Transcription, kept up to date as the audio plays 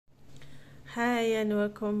Hi and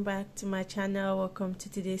welcome back to my channel. Welcome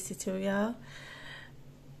to today's tutorial.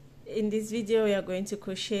 In this video we are going to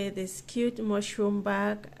crochet this cute mushroom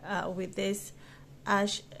bag with this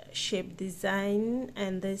ash shape design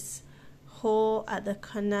and this hole at the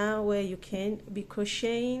corner where you can be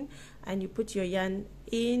crocheting, and you put your yarn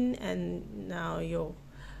in, and now you're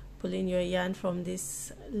pulling your yarn from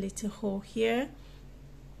this little hole here.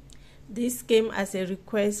 This came as a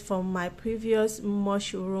request from my previous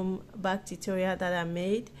mushroom bag tutorial that I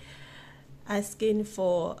made, asking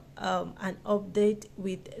for an update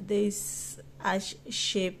with this ash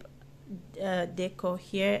shape decor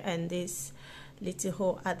here and this little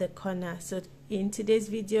hole at the corner. So in today's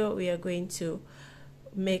video we are going to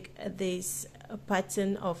make this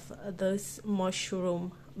pattern of this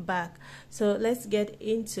mushroom bag. So let's get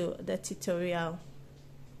into the tutorial.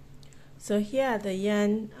 So here are the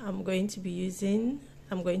yarn I'm going to be using.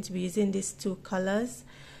 I'm going to be using these two colors,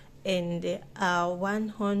 and they are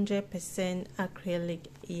 100% acrylic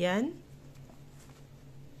yarn,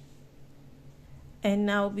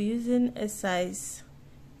 and I'll be using a size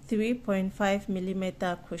 3.5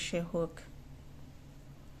 millimeter crochet hook.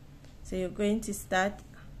 So you're going to start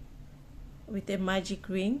with a magic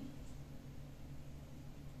ring,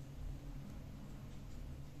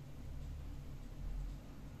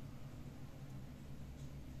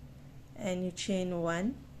 and you chain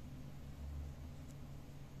one.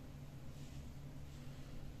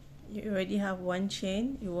 You already have one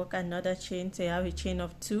chain, you work another chain, so you have a chain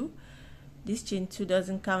of two. This chain 2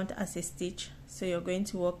 doesn't count as a stitch, so you're going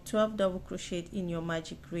to work 12 double crochet in your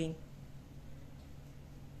magic ring.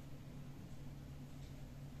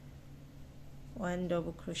 One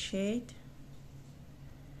double crochet,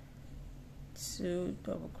 2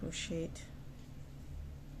 double crochet,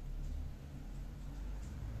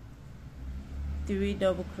 3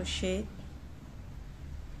 double crochet,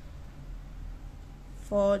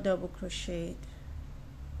 4 double crochet,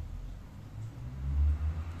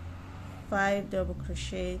 5 double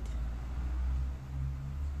crochet,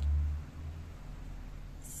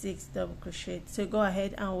 6 double crochet. So go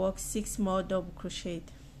ahead and work 6 more double crochet.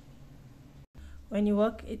 When you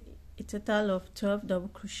work a total of 12 double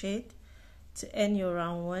crochet, to end your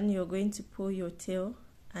round 1, you're going to pull your tail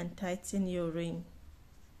and tighten your ring.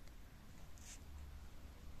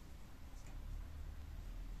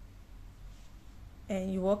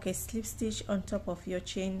 And you work a slip stitch on top of your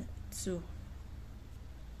chain 2.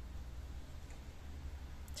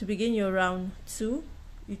 To begin your round 2,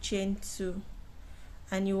 you chain 2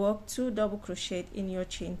 and you work 2 double crochet in your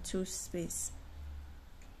chain 2 space.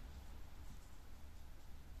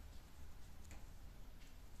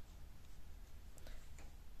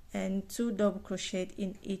 And 2 double crochet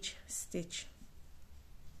in each stitch.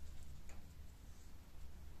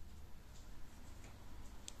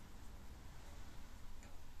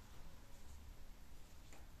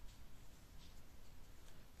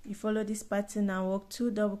 You follow this pattern and work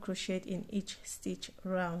 2 double crochet in each stitch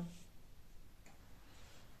round.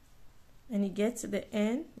 When you get to the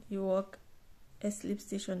end, you work a slip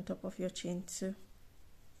stitch on top of your chain 2.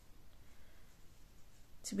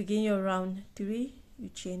 To begin your round 3, you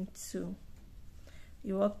chain 2.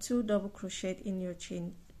 You work 2 double crochet in your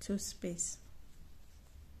chain 2 space.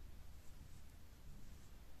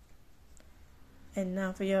 And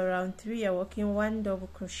now for your round 3, you're working 1 double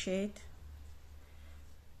crochet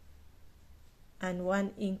and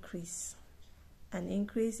 1 increase. An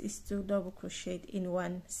increase is 2 double crochet in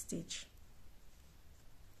 1 stitch.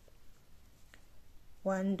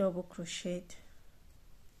 1 double crochet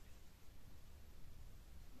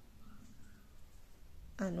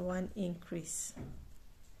and 1 increase,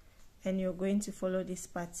 and you're going to follow this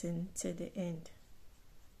pattern to the end.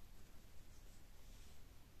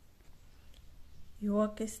 You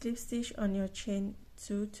work a slip stitch on your chain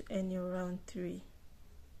 2 to end your round 3.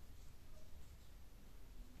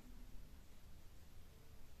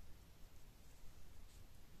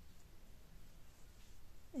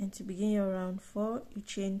 And to begin your round 4, you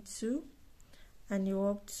chain 2 and you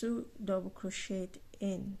work 2 double crochet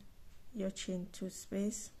in your chain 2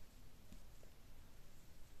 space.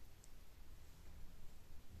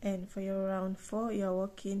 And for your round 4, you are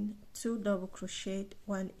working 2 double crochet,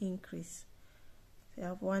 1 increase. So you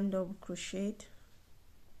have 1 double crochet,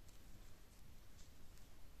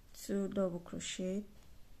 2 double crochet,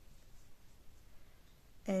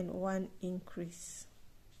 and 1 increase.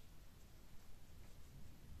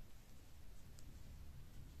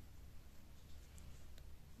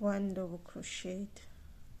 One double crochet,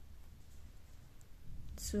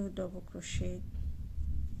 2 double crochet,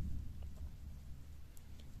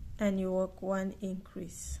 and you work 1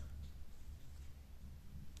 increase.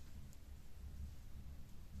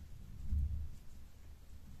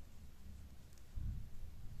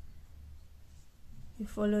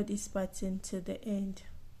 follow this pattern to the end.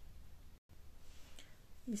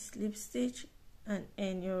 You slip stitch and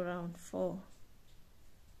end your round 4.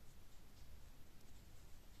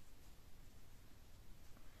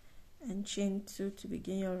 And chain 2 to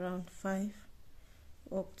begin your round 5.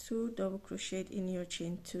 Work 2 double crochet in your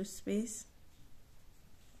chain 2 space,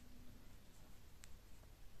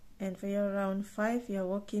 and for your round 5 you are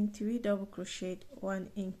working 3 double crochet, 1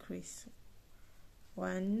 increase,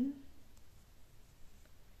 1,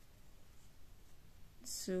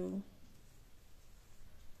 2,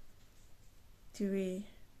 3,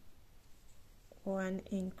 1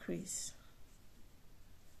 increase,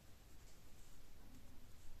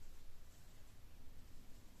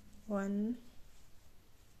 1,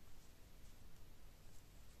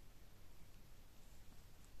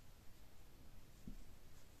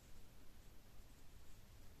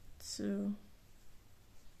 2,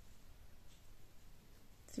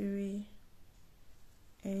 3,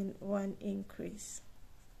 and 1 increase.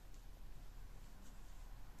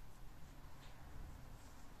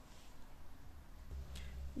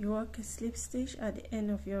 You work a slip stitch at the end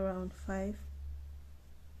of your round 5.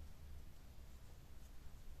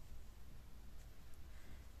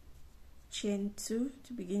 Chain 2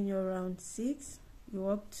 to begin your round 6. You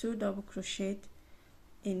work 2 double crochet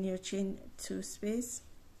in your chain 2 space,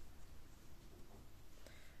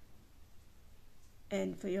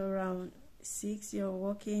 and for your round 6 you're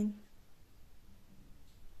working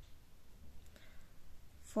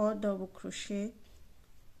 4 double crochet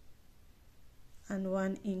and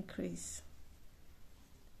 1 increase.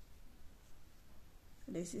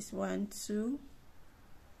 This is 1, 2,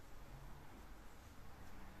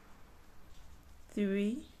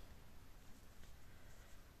 3,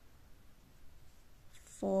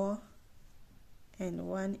 4, and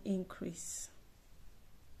 1 increase.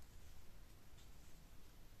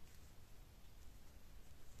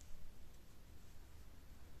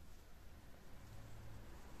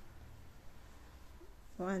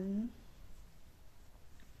 One,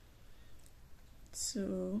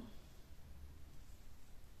 2,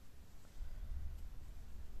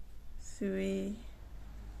 3,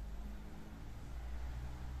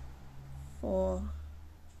 4,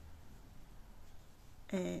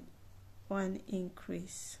 and 1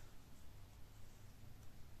 increase.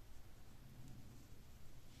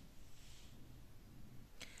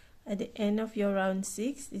 At the end of your round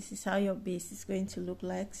 6, this is how your base is going to look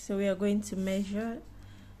like. So we are going to measure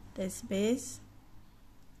this base.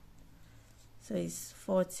 So it's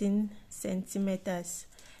 14 centimeters.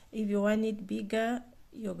 If you want it bigger,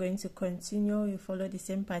 you're going to continue, you follow the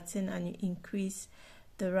same pattern and you increase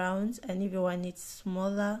the rounds, and if you want it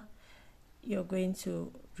smaller, you're going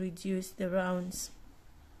to reduce the rounds.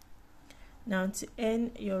 Now to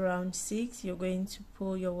end your round 6, you're going to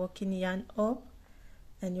pull your working yarn up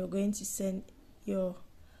and you're going to send your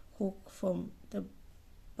hook from the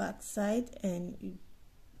back side, and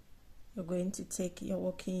you're going to take your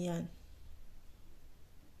working yarn.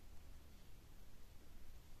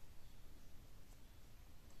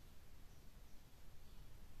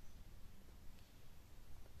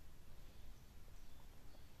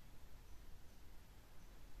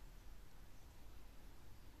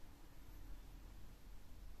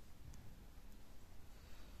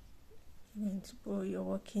 You're going to pull your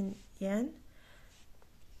working yarn,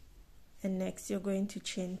 and next you're going to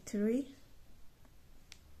chain 3,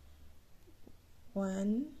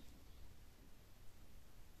 1,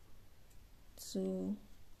 2,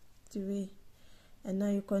 3, and now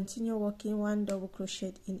you continue working 1 double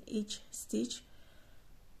crochet in each stitch,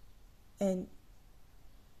 and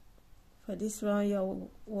for this round you're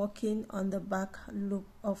working on the back loop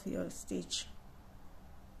of your stitch.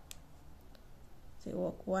 So you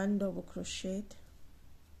work 1 double crochet,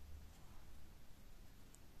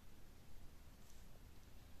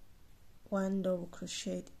 1 double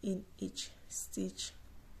crochet in each stitch,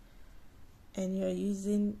 and you're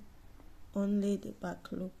using only the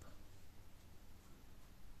back loop.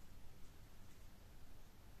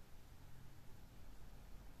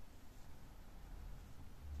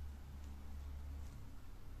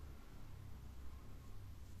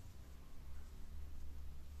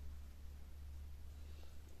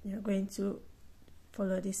 You're going to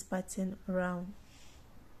follow this pattern around.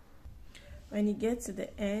 When you get to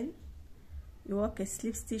the end, you work a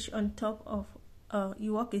slip stitch on top of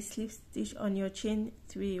you work a slip stitch on your chain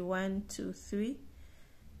 3, 1, 2, 3.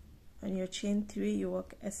 On your chain 3 you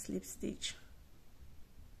work a slip stitch,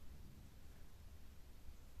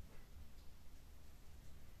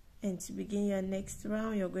 and to begin your next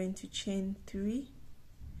round you're going to chain 3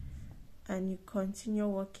 and you continue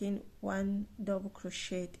working 1 double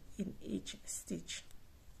crochet in each stitch.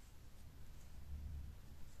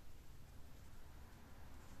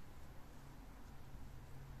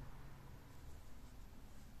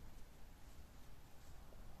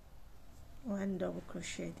 double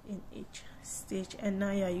crochet in each stitch, and now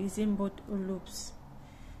you are using both loops.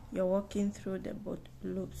 You're working through the both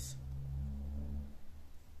loops.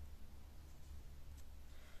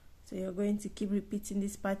 So you're going to keep repeating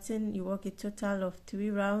this pattern. You work a total of 3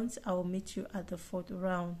 rounds. I will meet you at the 4th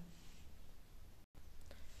round.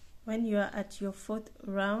 When you are at your 4th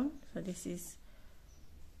round, so this is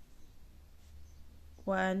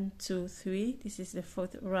 1, 2, 3, this is the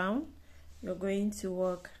 4th round, you're going to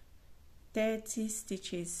work 30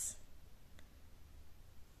 stitches.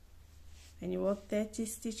 When you work 30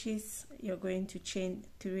 stitches, you're going to chain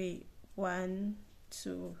 3, 1,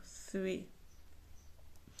 2, 3,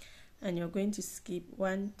 and you're going to skip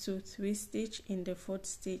 1, 2, 3 stitch. In the 4th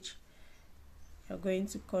stitch, you're going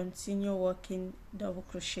to continue working double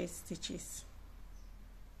crochet stitches.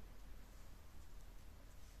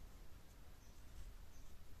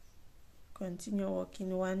 Continue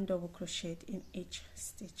working 1 double crochet in each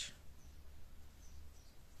stitch,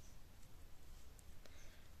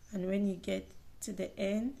 and when you get to the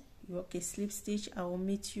end, you work a slip stitch. I will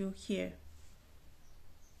meet you here.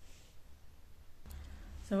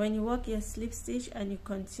 So when you work your slip stitch and you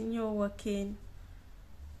continue working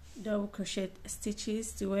double crochet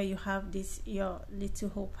stitches to where you have this your little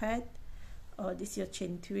hoop head, or this your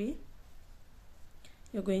chain 3,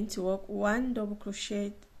 you're going to work 1 double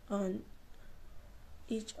crochet on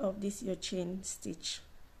each of this your chain stitch.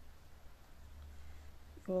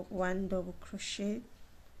 You work 1 double crochet,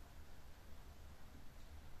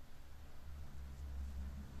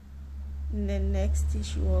 in the next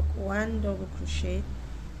stitch you work 1 double crochet,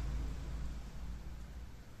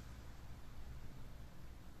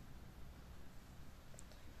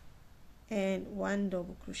 and 1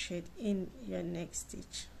 double crochet in your next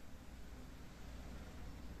stitch.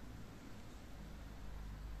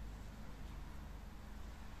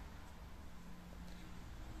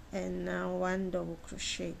 And now 1 double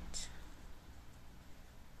crochet.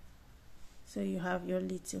 So you have your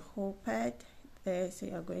little hole pad there, so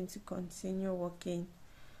you are going to continue working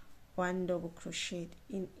 1 double crochet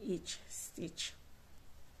in each stitch.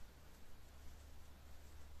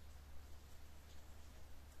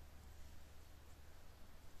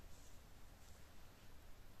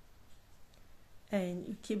 And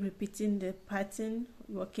you keep repeating the pattern,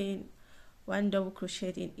 working 1 double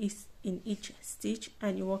crochet in each stitch,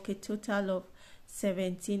 and you work a total of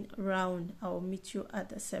 17 round. I will meet you at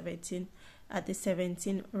the 17th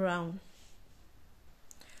round.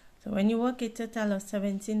 So when you work a total of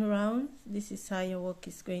 17 rounds, this is how your work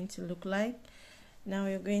is going to look like. Now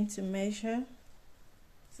you're going to measure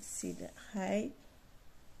to see the height.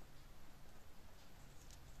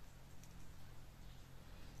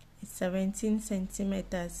 It's 17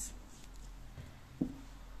 centimeters.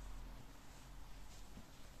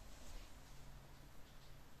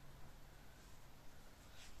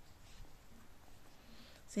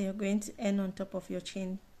 So you're going to end on top of your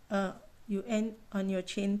chain, you end on your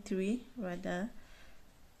chain 3 rather,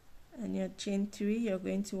 and your chain 3 you're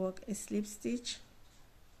going to work a slip stitch,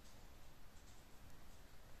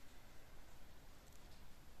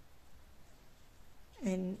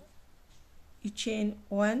 and you chain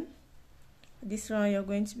 1. This round you're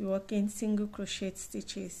going to be working single crochet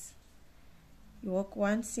stitches. You work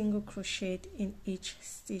 1 single crochet in each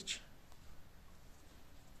stitch,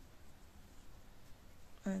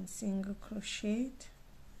 and single crochet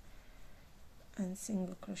and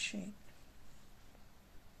single crochet.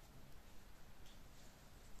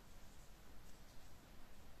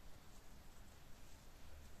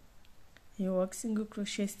 You work single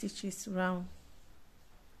crochet stitches round.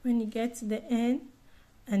 When you get to the end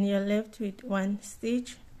and you're left with 1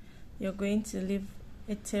 stitch, you're going to leave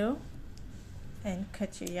a tail and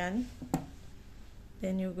cut your yarn.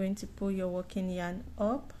 Then you're going to pull your working yarn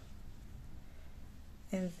up,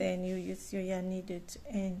 and then you use your yarn needle to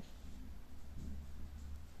end.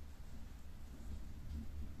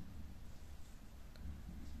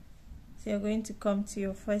 So you're going to come to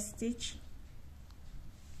your first stitch,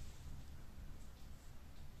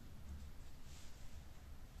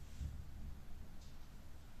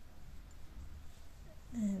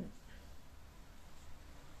 and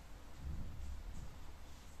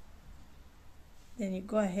then you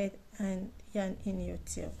go ahead and yarn in your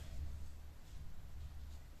tail.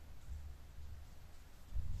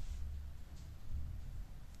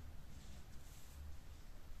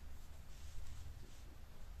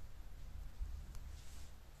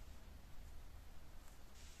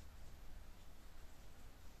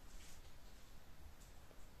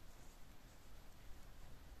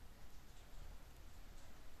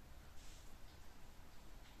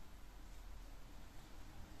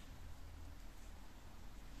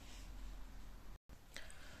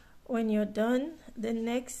 when you're done, the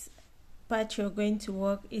next part you're going to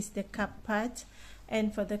work is the cap part,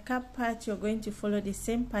 and for the cap part you're going to follow the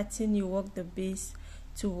same pattern you work the base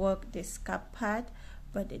to work this cap part,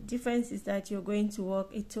 but the difference is that you're going to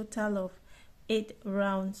work a total of 8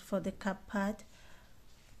 rounds for the cap part,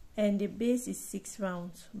 and the base is 6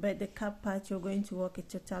 rounds, but the cap part you're going to work a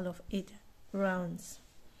total of 8 rounds.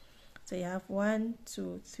 So you have 1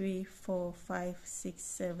 2 3 4 5 6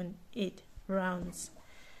 7 8 rounds.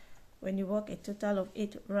 When you work a total of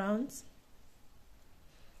 8 rounds,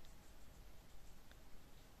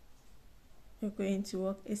 you're going to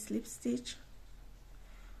work a slip stitch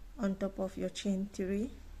on top of your chain 3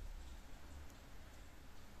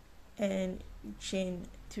 and chain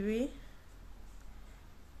 3,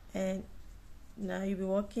 and now you'll be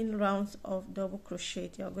working rounds of double crochet.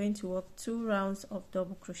 You're going to work 2 rounds of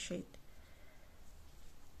double crochet.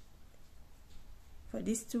 For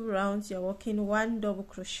these 2 rounds you're working 1 double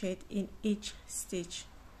crochet in each stitch,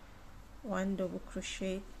 1 double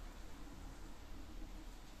crochet,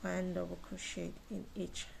 1 double crochet in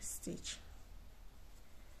each stitch.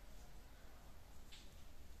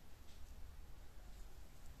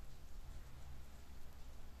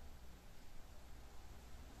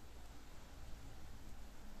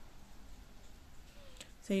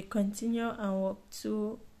 So you continue and work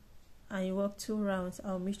 2 rounds.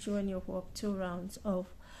 I'll make sure when you work 2 rounds of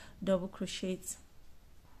double crochets.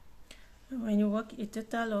 When you work a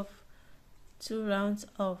total of 2 rounds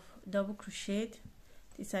of double crochet,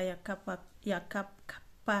 these are your cap part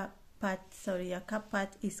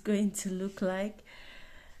is going to look like.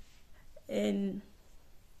 And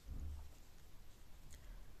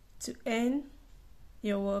to end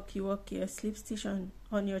your work, you work your slip stitch on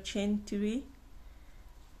your chain 3,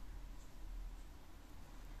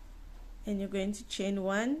 and you're going to chain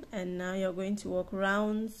 1, and now you're going to work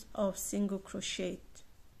rounds of single crochet.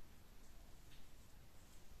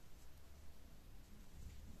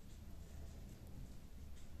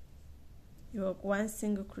 You work 1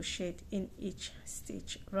 single crochet in each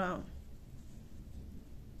stitch round.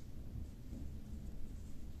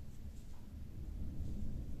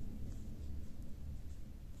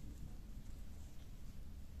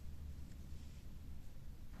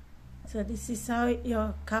 So this is how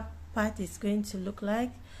your cap part is going to look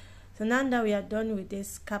like. So now that we are done with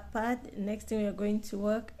this cap part, next thing we are going to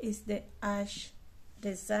work is the ash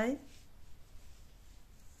design.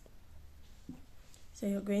 So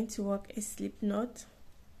you're going to work a slip knot,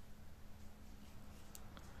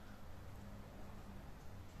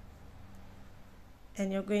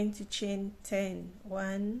 and you're going to chain 10,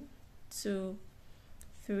 1 2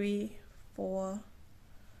 3 4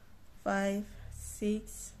 5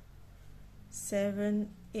 6 7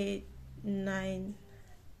 8 9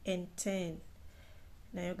 and 10.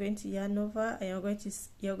 Now you're going to yarn over, and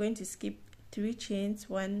you're going to skip 3 chains,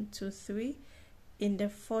 1 2 3. In the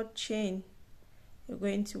 4th chain you're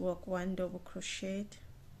going to work 1 double crochet,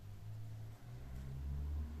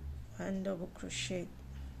 1 double crochet,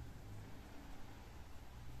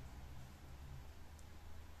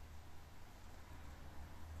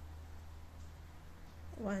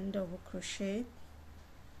 1 double crochet,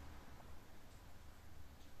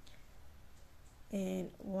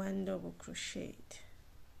 and 1 double crochet.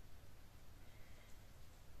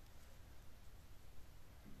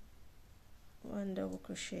 One double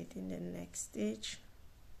crochet in the next stitch,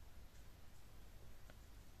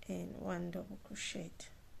 and 1 double crochet.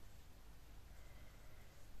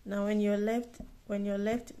 Now when you're left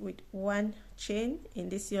with 1 chain, in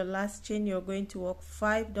this your last chain, you're going to work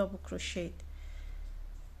 5 double crochet.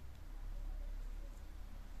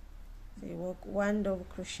 So you work 1 double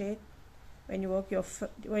crochet. When you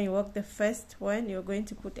work the first one, you're going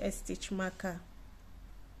to put a stitch marker.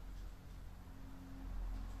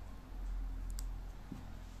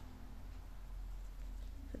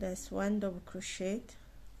 So that's 1 double crochet,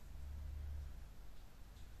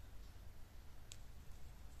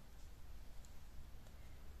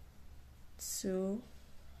 2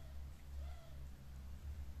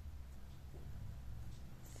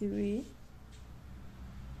 3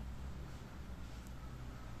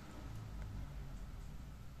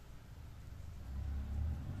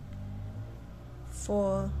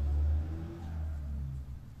 4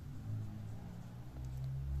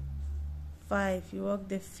 5. You work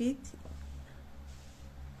the 5th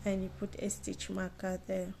and you put a stitch marker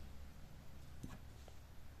there.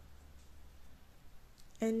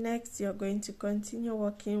 And next you're going to continue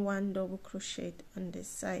working 1 double crochet on the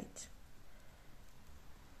side.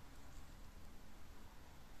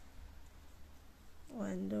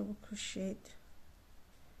 One double crochet.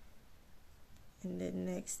 In the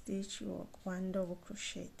next stitch you work 1 double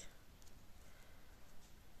crochet.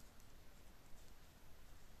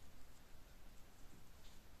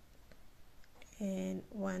 and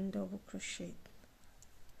 1 double crochet.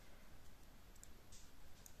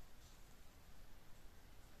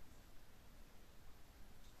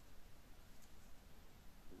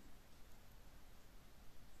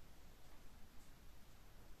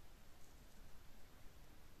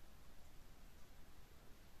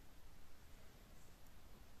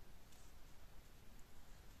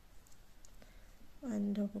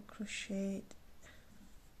 One double crochet,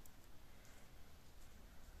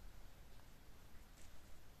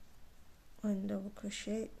 one double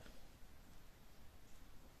crochet,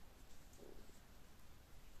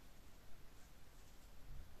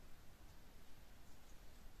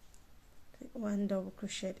 one double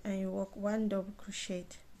crochet, and you work 1 double crochet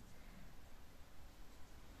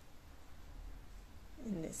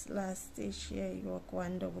in this last stitch here. You work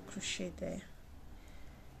 1 double crochet there,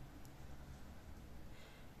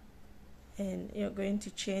 and you're going to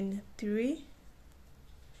chain 3,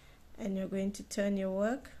 and you're going to turn your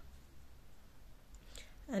work,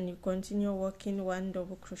 and you continue working 1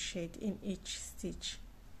 double crochet in each stitch.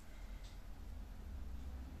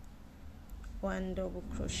 1 double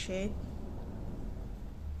crochet,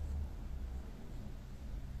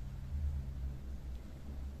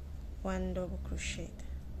 one double crochet.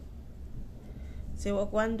 So you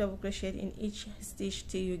work 1 double crochet in each stitch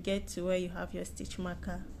till you get to where you have your stitch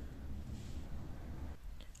marker.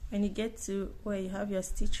 When you get to where you have your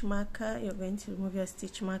stitch marker, you're going to remove your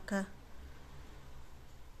stitch marker,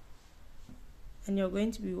 and you're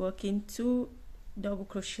going to be working 2 double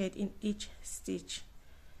crochet in each stitch.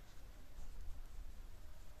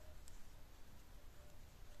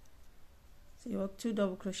 So you work 2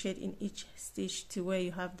 double crochet in each stitch to where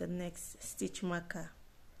you have the next stitch marker.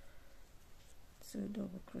 2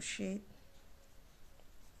 double crochet,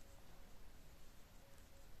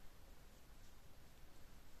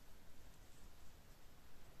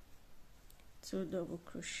 two double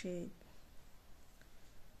crochet,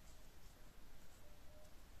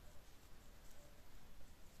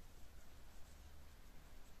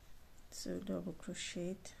 two double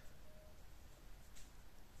crochet,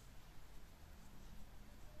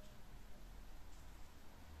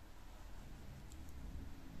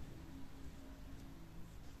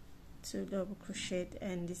 two double crochet,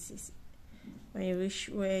 and this is when you reach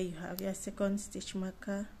where you have your second stitch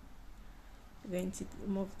marker. You're going to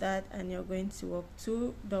remove that, and you're going to work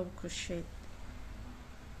 2 double crochet,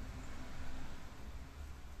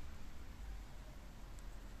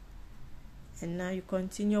 and now you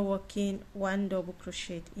continue working 1 double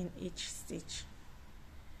crochet in each stitch.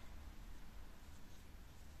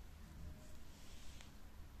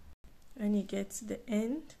 When you get to the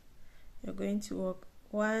end, you're going to work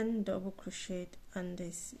 1 double crochet on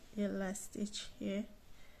this your last stitch here.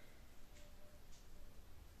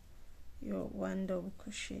 Your 1 double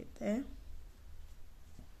crochet there.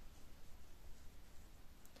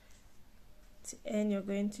 To end, you're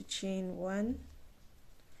going to chain 1,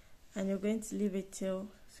 and you're going to leave a tail,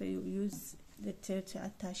 so you use the tail to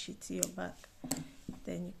attach it to your back.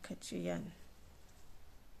 Then you cut your yarn.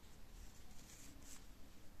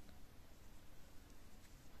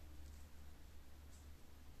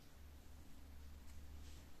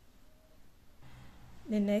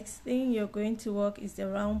 The next thing you're going to work is the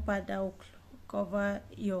round part that will cover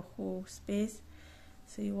your whole space.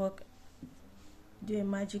 So you work, do a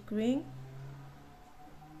magic ring,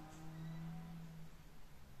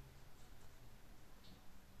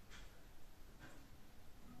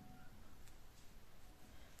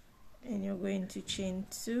 and you're going to chain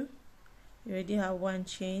 2. You already have 1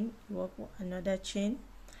 chain, you work another chain,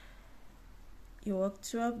 you work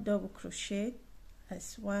 12 double crochet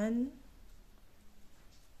as 1,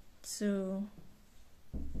 2,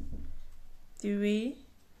 3,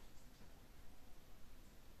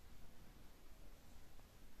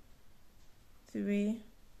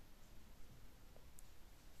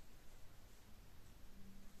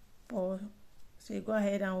 4. So you go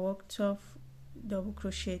ahead and work 12 double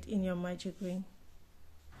crochet in your magic ring.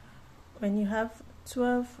 When you have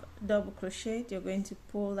 12 double crochet, you're going to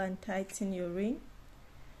pull and tighten your ring,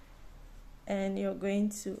 and you're going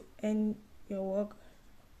to end your work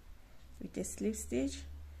with a slip stitch.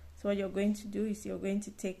 So what you're going to do is you're going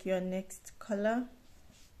to take your next color.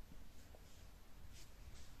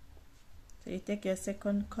 So you take your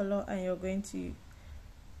second color, and you're going to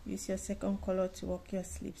use your second color to work your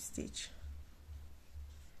slip stitch,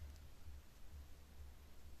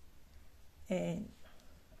 and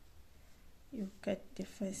you cut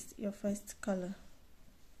your first color.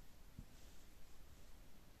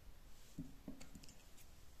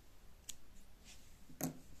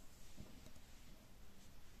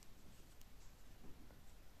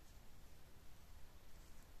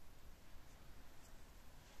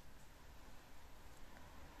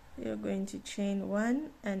 you're going to chain 1,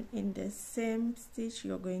 and in the same stitch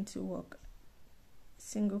you're going to work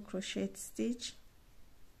single crochet stitch,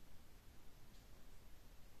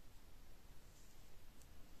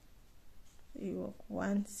 you work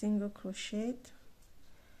 1 single crochet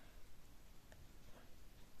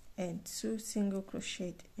and 2 single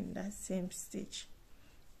crochet in that same stitch.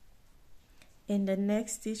 In the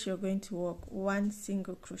next stitch you're going to work 1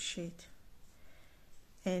 single crochet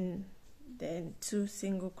and then 2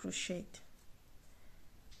 single crochet.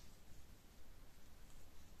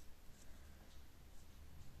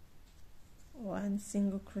 One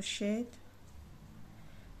single crochet.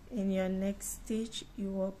 In your next stitch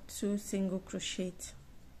you work 2 single crochet.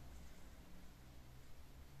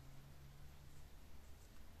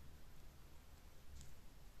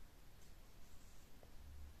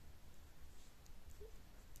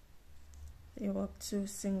 You work 2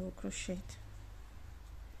 single crochet.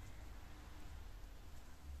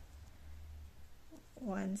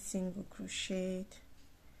 One single crochet,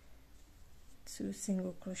 2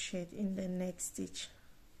 single crochet in the next stitch,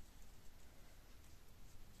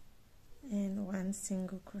 and 1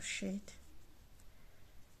 single crochet.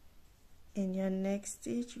 In your next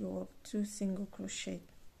stitch you work 2 single crochet,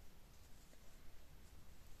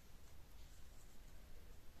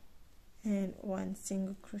 and 1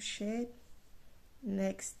 single crochet.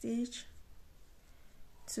 Next stitch,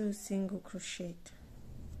 2 single crochet,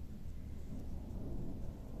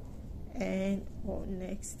 and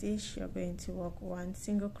next stitch you're going to work 1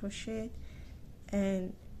 single crochet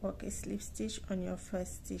and work a slip stitch on your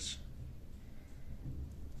first stitch.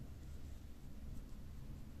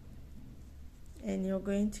 And you're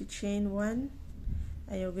going to chain 1,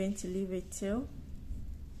 and you're going to leave a tail,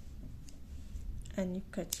 and you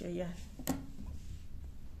cut your yarn.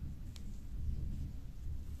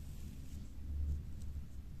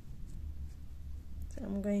 So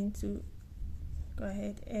I'm going to go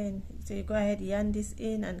ahead and you go ahead, yarn this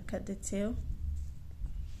in and cut the tail.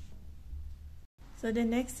 So the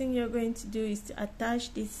next thing you're going to do is to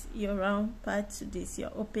attach this, your round part, to this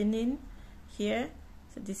your opening here.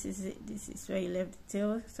 So this is it. This is where you left the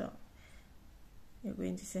tail. So you're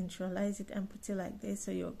going to centralize it and put it like this.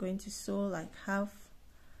 So you're going to sew like half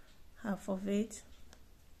of it.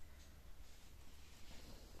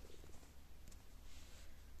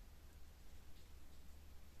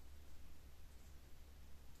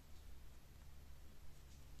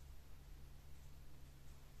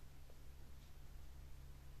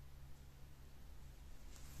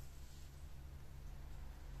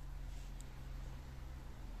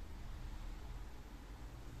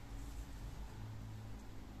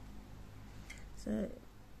 So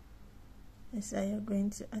that's how you're going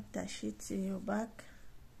to attach it to your back.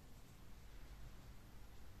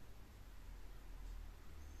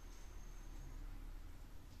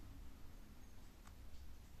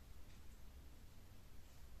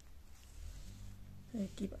 So you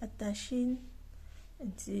keep attaching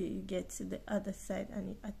until you get to the other side, and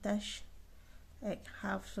you attach like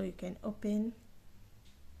half so you can open.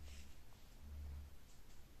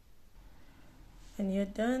 When you're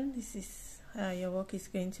done, this is how your work is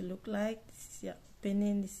going to look like. This is your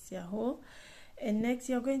opening, this is your hole. And next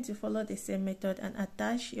you're going to follow the same method and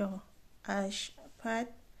attach your ash part.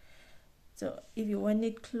 So if you want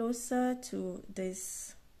it closer to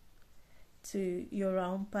this, to your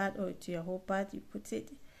round part or to your whole part, you put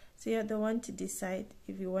it. So you're the one to decide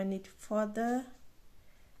if you want it further,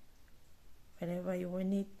 whenever you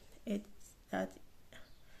want it,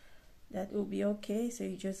 that will be okay. So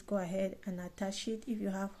you just go ahead and attach it. If you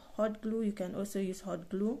have hot glue, you can also use hot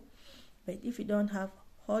glue, but if you don't have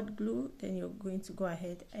hot glue, then you're going to go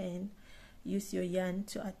ahead and use your yarn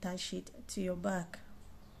to attach it to your back.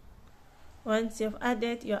 Once you've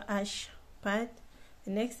added your ash part,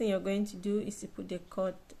 the next thing you're going to do is to put the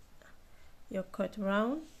your cut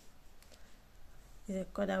round. There's a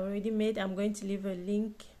cut I already made. I'm going to leave a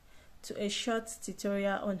link to a short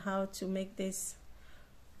tutorial on how to make this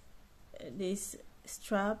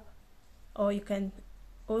strap, or you can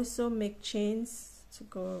also make chains to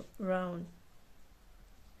go round.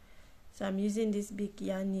 So I'm using this big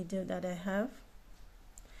yarn needle that I have.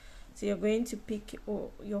 So you're going to pick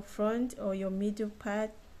your front or your middle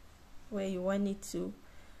part where you want it to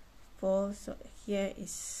fall. So here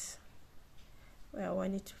is where I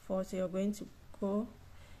want it to fall. So you're going to go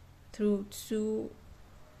through 2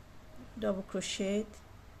 double crochet,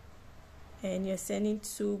 and you're sending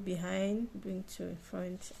 2 behind, bring 2 in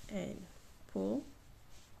front and pull,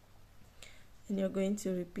 and you're going to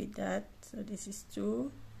repeat that. So this is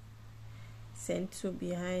 2, send 2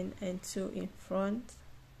 behind and 2 in front,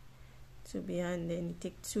 2 behind, then you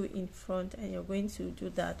take 2 in front, and you're going to do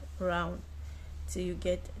that round till you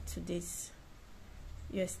get to this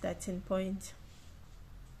your starting point.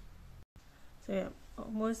 So you're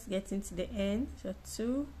almost getting to the end. So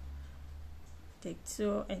 2, take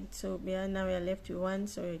 2 and 2 behind. Now we are left with 1,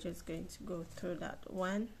 so you're just going to go through that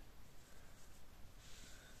 1.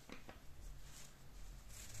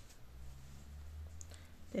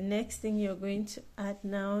 The next thing you're going to add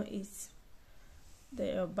now is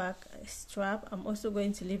the back strap. I'm also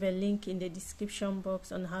going to leave a link in the description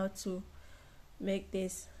box on how to make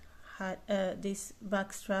this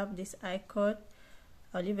back strap, this I-cord.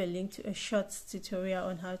 I'll leave a link to a short tutorial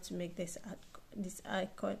on how to make this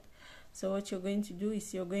I-cord. So what you're going to do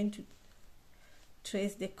is you're going to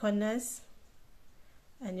trace the corners,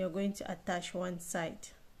 and you're going to attach one side.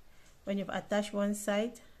 When you've attached one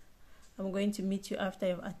side, I'm going to meet you after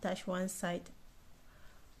you've attached one side.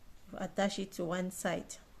 Attach it to one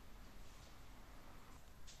side.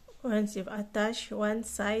 Once you've attached one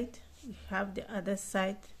side, you have the other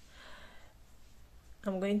side.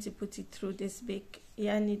 I'm going to put it through this big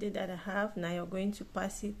yarn needle that I have. Now you're going to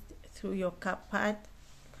pass it through your cap pad.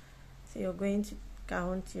 So you're going to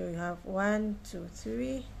count. You have 1, 2,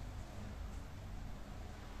 3.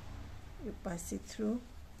 You pass it through.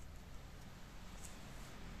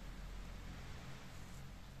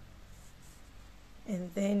 And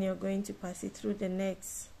then you're going to pass it through the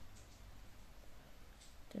next.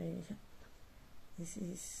 This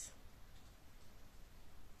is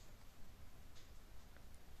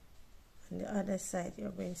on the other side.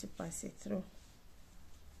 You're going to pass it through.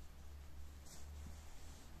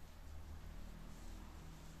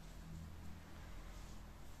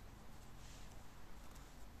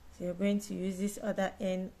 So you're going to use this other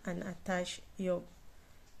end and attach your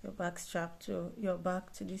back strap to your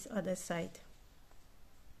back to this other side.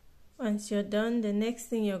 Once you're done, the next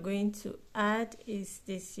thing you're going to add is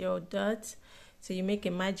your dot. So you make a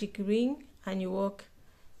magic ring and you work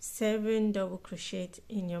 7 double crochet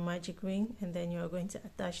in your magic ring, and then you're going to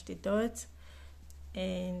attach the dot.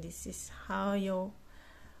 And this is how your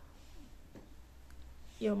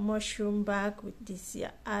mushroom bag with this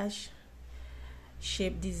ash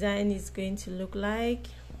shape design is going to look like.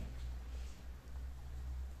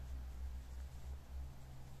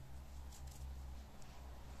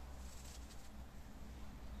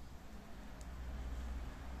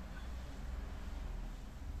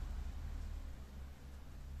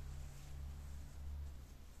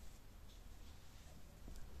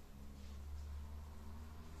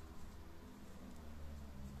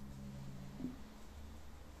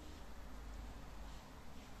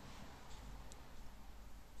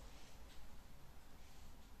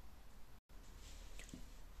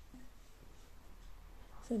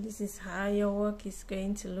 So this is how your work is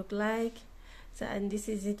going to look like. So, and this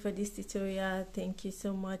is it for this tutorial. Thank you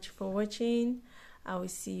so much for watching. I will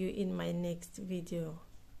see you in my next video.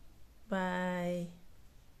 Bye.